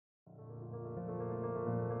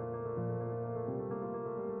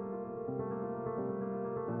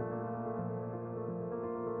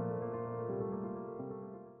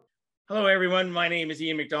Hello, everyone. My name is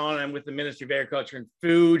Ian McDonald. I'm with the Ministry of Agriculture and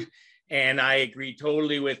Food, and I agree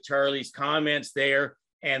totally with Charlie's comments there,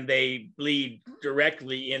 and they bleed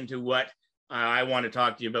directly into what I want to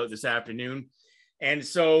talk to you about this afternoon. And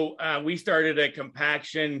so we started a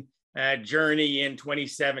compaction journey in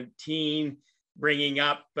 2017, bringing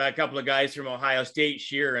up a couple of guys from Ohio State,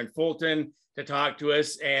 Shearer and Fulton, to talk to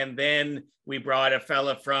us. And then we brought a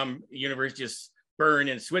fella from University of Bern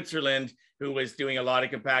in Switzerland who was doing a lot of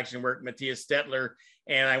compaction work, Matthias Stettler.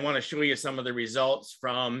 And I want to show you some of the results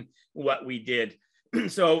from what we did.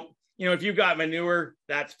 So, if you've got manure,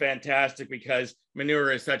 that's fantastic because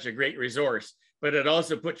manure is such a great resource, but it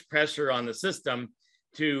also puts pressure on the system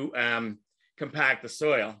to compact the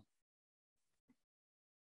soil.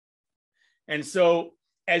 And so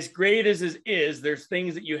as great as it is, there's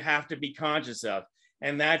things that you have to be conscious of.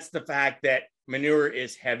 And that's the fact that manure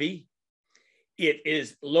is heavy. It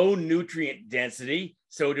is low nutrient density.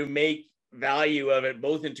 So to make value of it,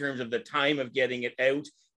 both in terms of the time of getting it out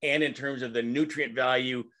and in terms of the nutrient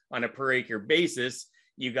value on a per acre basis,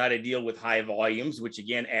 you got to deal with high volumes, which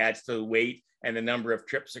again adds to the weight and the number of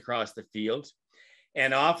trips across the field.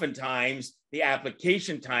 And oftentimes the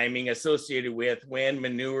application timing associated with when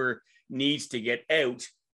manure needs to get out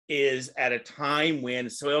is at a time when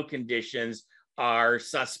soil conditions are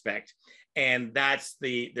suspect. And that's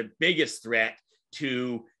the biggest threat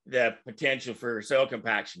to the potential for soil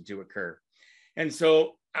compaction to occur. And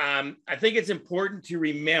so I think it's important to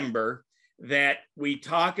remember that we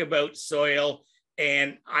talk about soil,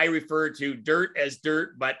 and I refer to dirt as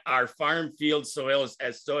dirt, but our farm field soils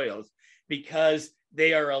as soils, because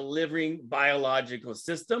they are a living biological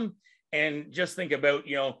system. And just think about,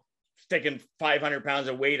 sticking 500 pounds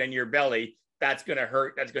of weight on your belly, that's going to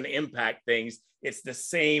hurt, that's going to impact things. It's the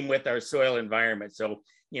same with our soil environment. So,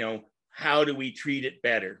 how do we treat it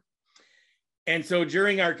better? And so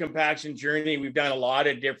during our compaction journey, we've done a lot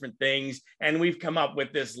of different things, and we've come up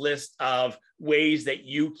with this list of ways that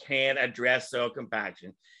you can address soil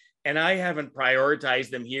compaction. And I haven't prioritized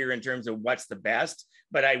them here in terms of what's the best,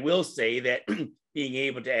 but I will say that being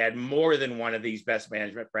able to add more than one of these best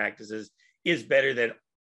management practices is better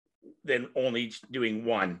than only doing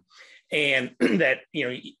one. And that,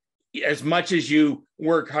 as much as you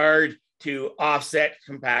work hard to offset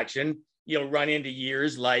compaction, you'll run into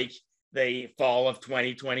years like the fall of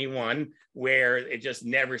 2021, where it just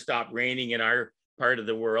never stopped raining in our part of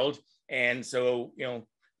the world. And so,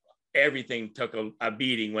 everything took a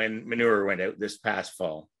beating when manure went out this past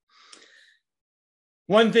fall.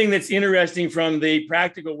 One thing that's interesting from the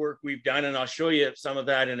practical work we've done, and I'll show you some of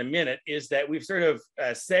that in a minute, is that we've sort of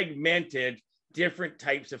segmented different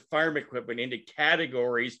types of farm equipment into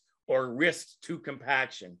categories or risks to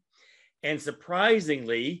compaction. And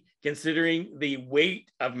surprisingly, considering the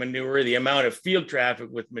weight of manure, the amount of field traffic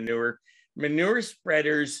with manure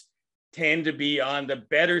spreaders tend to be on the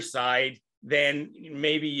better side than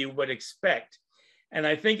maybe you would expect. And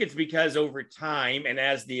I think it's because over time, and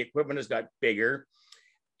as the equipment has got bigger,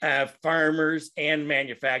 farmers and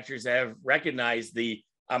manufacturers have recognized the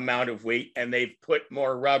amount of weight, and they've put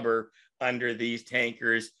more rubber under these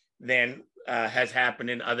tankers than has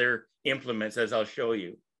happened in other implements, as I'll show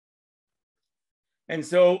you. And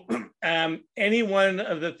so any one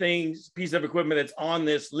of the piece of equipment that's on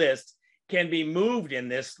this list can be moved in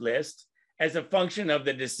this list as a function of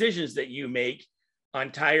the decisions that you make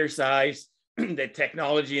on tire size, the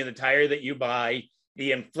technology in the tire that you buy,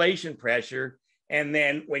 the inflation pressure, and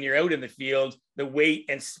then when you're out in the field, the weight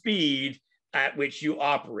and speed at which you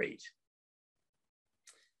operate.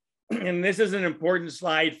 And this is an important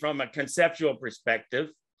slide from a conceptual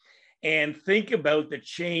perspective. And think about the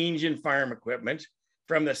change in farm equipment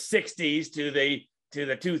from the 60s to the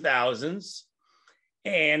 2000s.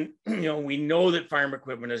 And we know that farm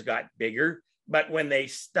equipment has got bigger, but when they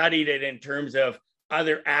studied it in terms of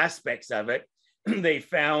other aspects of it, they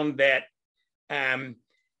found that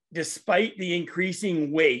despite the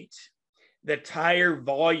increasing weight, the tire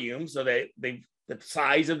volume, so that the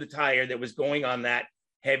size of the tire that was going on that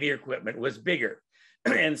heavier equipment was bigger.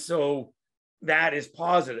 And so that is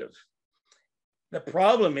positive. The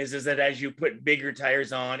problem is that as you put bigger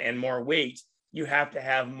tires on and more weight, you have to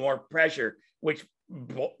have more pressure, which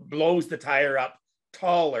blows the tire up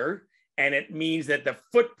taller. And it means that the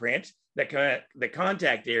footprint, the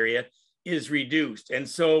contact area is reduced. And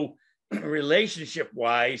so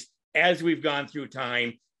relationship-wise, as we've gone through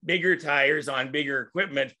time, bigger tires on bigger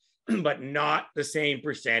equipment, but not the same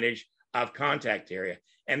percentage of contact area.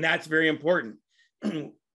 And that's very important.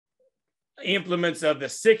 Implements of the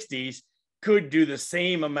 60s could do the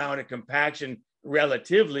same amount of compaction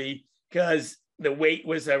relatively because the weight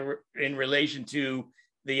was in relation to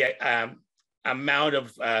the amount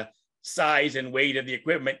of size and weight of the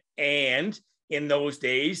equipment, and in those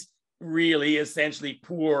days, really essentially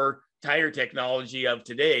poor tire technology of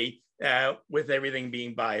today, with everything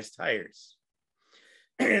being biased tires.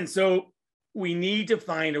 And so we need to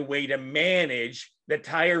find a way to manage the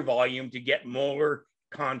tire volume to get more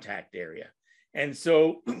contact area. And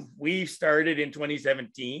so we started in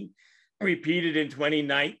 2017, repeated in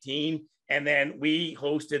 2019, and then we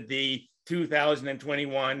hosted the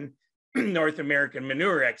 2021 North American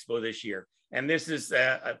Manure Expo this year. And this is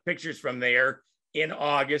pictures from there in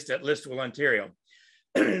August at Listowel, Ontario.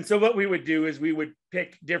 So what we would do is we would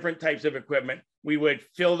pick different types of equipment. We would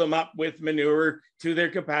fill them up with manure to their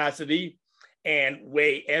capacity and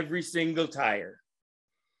weigh every single tire.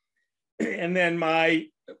 And then my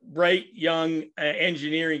bright young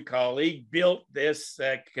engineering colleague built this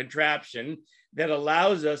contraption that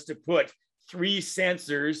allows us to put 3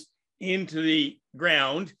 sensors into the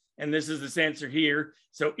ground. And this is the sensor here.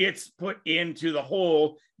 So it's put into the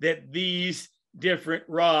hole that these different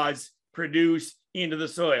rods produce into the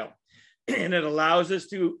soil. And it allows us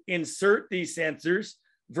to insert these sensors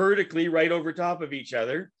vertically right over top of each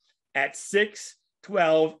other at 6,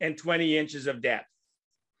 12, and 20 inches of depth.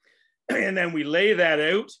 And then we lay that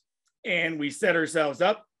out and we set ourselves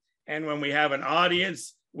up. And when we have an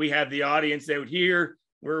audience, we have the audience out here,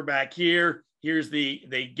 we're back here. Here's the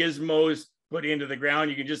gizmos put into the ground.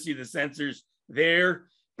 You can just see the sensors there.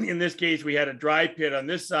 In this case, we had a dry pit on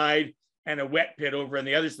this side and a wet pit over on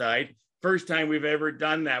the other side. First time we've ever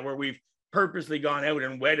done that, where we've purposely gone out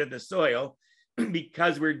and wetted the soil,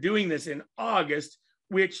 because we're doing this in August,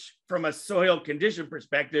 which from a soil condition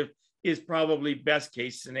perspective is probably best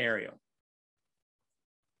case scenario.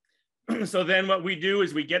 So then what we do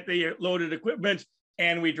is we get the loaded equipment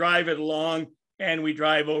and we drive it along and we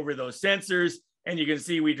drive over those sensors. And you can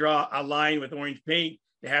see we draw a line with orange paint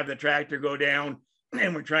to have the tractor go down.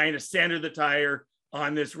 And we're trying to center the tire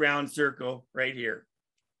on this round circle right here.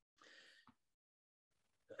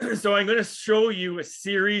 So I'm going to show you a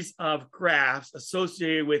series of graphs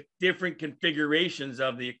associated with different configurations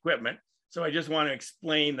of the equipment. So I just want to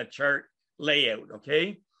explain the chart layout,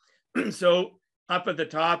 okay? So up at the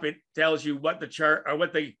top, it tells you what the chart or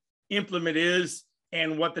what the implement is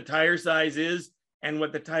and what the tire size is and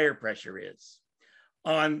what the tire pressure is.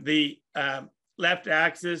 On the left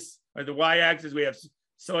axis or the y-axis, we have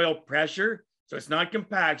soil pressure. So it's not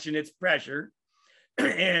compaction, it's pressure.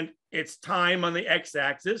 And it's time on the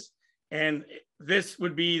x-axis. And this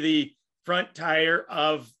would be the front tire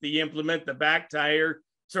of the implement, the back tire,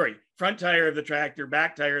 front tire of the tractor,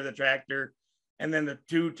 back tire of the tractor, and then the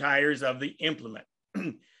 2 tires of the implement.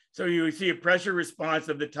 So you see a pressure response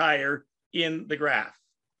of the tire in the graph.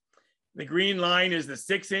 The green line is the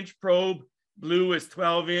 6-inch probe, blue is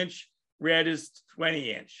 12-inch, red is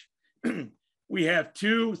 20-inch. We have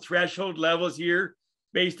 2 threshold levels here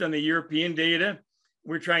based on the European data.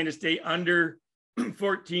 We're trying to stay under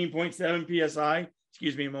 14.7 PSI.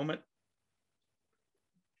 Excuse me a moment.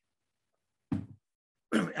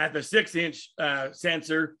 At the 6-inch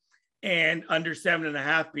sensor and under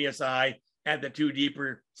 7.5 PSI at the 2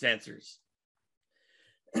 deeper sensors.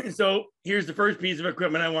 So here's the first piece of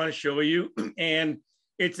equipment I want to show you. And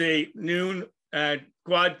it's a Noon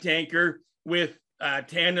quad tanker with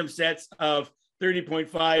tandem sets of 30.5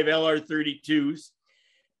 LR32s.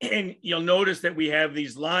 And you'll notice that we have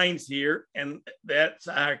these lines here, and that's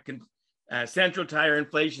our central tire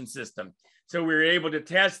inflation system. So we were able to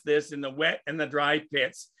test this in the wet and the dry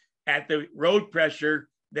pits at the road pressure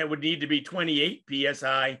that would need to be 28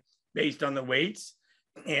 PSI based on the weights,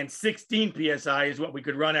 and 16 PSI is what we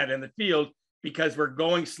could run at in the field because we're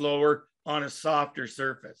going slower on a softer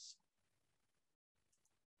surface.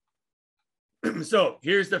 So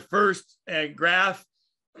here's the first graph.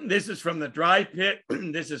 This is from the dry pit.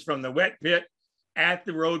 This is from the wet pit at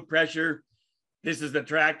the road pressure. This is the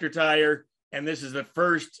tractor tire. And this is the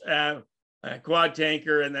first quad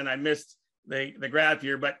tanker. And then I missed the graph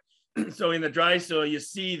here. But so in the dry soil, you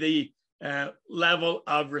see the level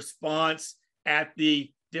of response at the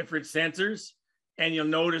different sensors. And you'll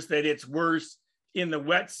notice that it's worse in the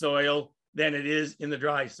wet soil than it is in the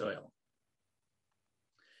dry soil.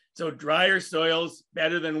 So drier soils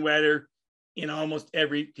better than wetter in almost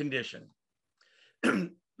every condition.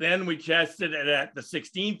 Then we tested it at the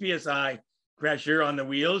 16 PSI pressure on the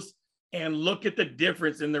wheels and look at the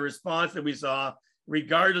difference in the response that we saw,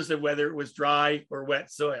 regardless of whether it was dry or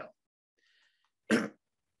wet soil.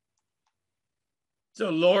 So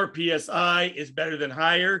lower PSI is better than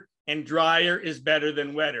higher and drier is better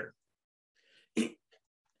than wetter.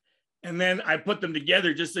 And then I put them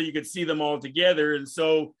together just so you could see them all together. And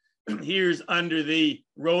so Here's under the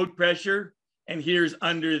road pressure, and here's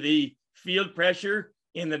under the field pressure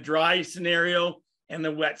in the dry scenario and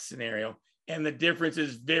the wet scenario. And the difference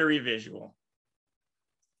is very visual.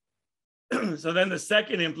 So then the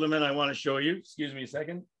second implement I want to show you, excuse me a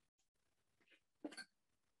second,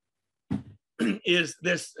 is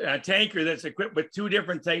this tanker that's equipped with two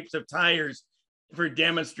different types of tires for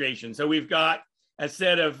demonstration. So we've got a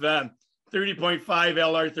set of 30.5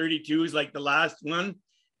 LR32s like the last one,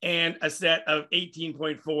 and a set of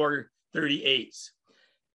 18.4 38s.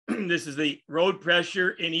 This is the road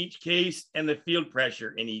pressure in each case and the field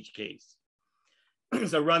pressure in each case.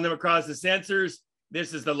 So run them across the sensors.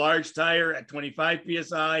 This is the large tire at 25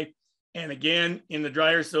 PSI. And again, in the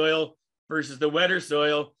drier soil versus the wetter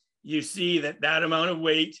soil, you see that that amount of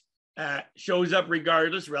weight shows up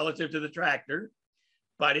regardless relative to the tractor,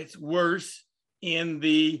 but it's worse in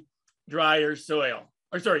the drier soil,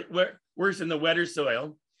 or sorry, worse in the wetter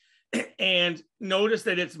soil. And notice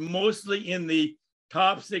that it's mostly in the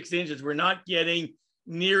top 6 inches. We're not getting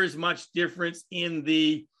near as much difference in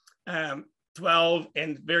the 12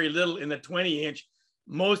 and very little in the 20 inch,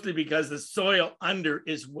 mostly because the soil under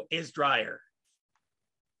is drier.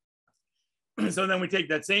 So then we take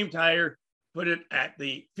that same tire, put it at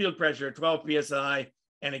the field pressure at 12 PSI,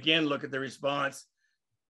 and again, look at the response.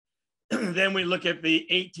 Then we look at the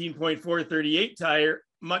 18.4 38 tire,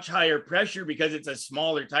 much higher pressure because it's a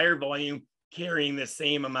smaller tire volume carrying the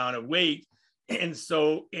same amount of weight. And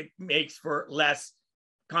so it makes for less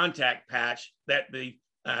contact patch that the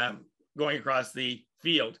going across the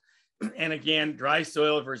field. And again, dry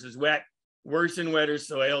soil versus wet, worse in wetter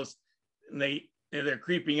soils. They're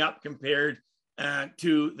creeping up compared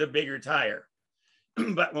to the bigger tire.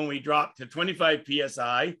 But when we drop to 25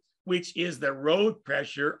 PSI, which is the road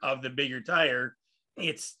pressure of the bigger tire,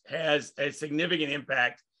 it has a significant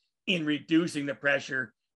impact in reducing the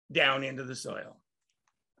pressure down into the soil.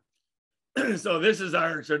 So this is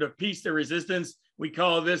our sort of piece de resistance. We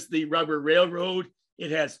call this the rubber railroad.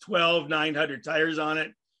 It has 12 900 tires on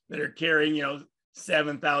it that are carrying,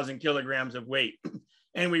 7,000 kilograms of weight.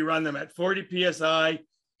 And we run them at 40 PSI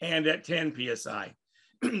and at 10 PSI.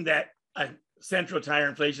 That a central tire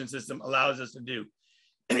inflation system allows us to do.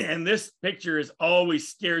 And this picture always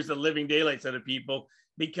scares the living daylights out of people,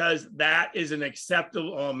 because that is an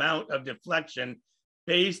acceptable amount of deflection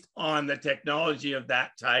based on the technology of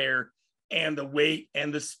that tire and the weight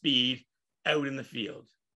and the speed out in the field.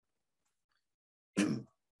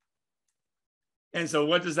 And so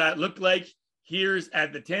what does that look like? Here's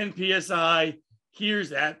at the 10 PSI,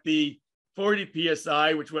 here's at the 40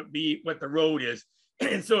 PSI, which would be what the road is.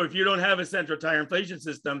 And so if you don't have a central tire inflation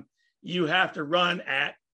system, you have to run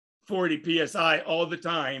at 40 PSI all the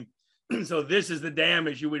time. So this is the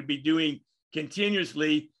damage you would be doing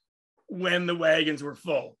continuously when the wagons were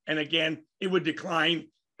full. And again, it would decline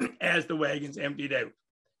as the wagons emptied out.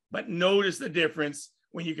 But notice the difference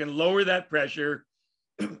when you can lower that pressure.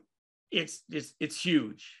 It's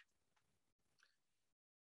huge.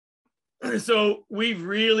 So we've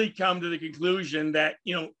really come to the conclusion that,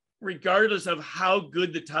 regardless of how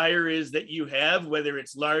good the tire is that you have, whether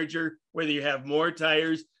it's larger, whether you have more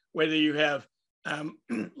tires, whether you have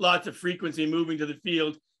lots of frequency moving to the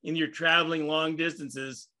field and you're traveling long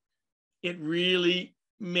distances, it really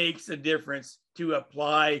makes a difference to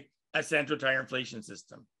apply a central tire inflation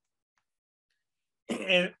system.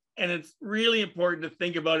 And it's really important to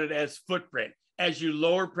think about it as footprint. As you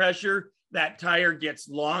lower pressure, that tire gets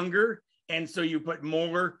longer, and so you put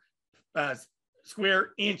more square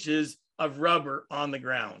inches of rubber on the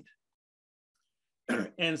ground.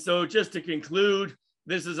 And so just to conclude,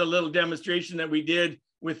 this is a little demonstration that we did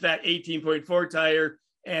with that 18.4 tire,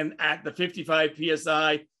 and at the 55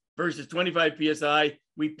 PSI versus 25 PSI,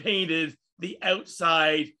 we painted the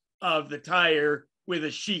outside of the tire with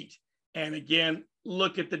a sheet. And again,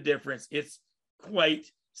 look at the difference. It's quite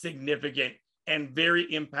significant and very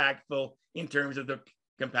impactful in terms of the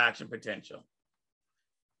compaction potential.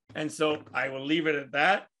 And so I will leave it at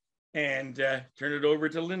that and turn it over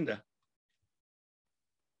to Linda.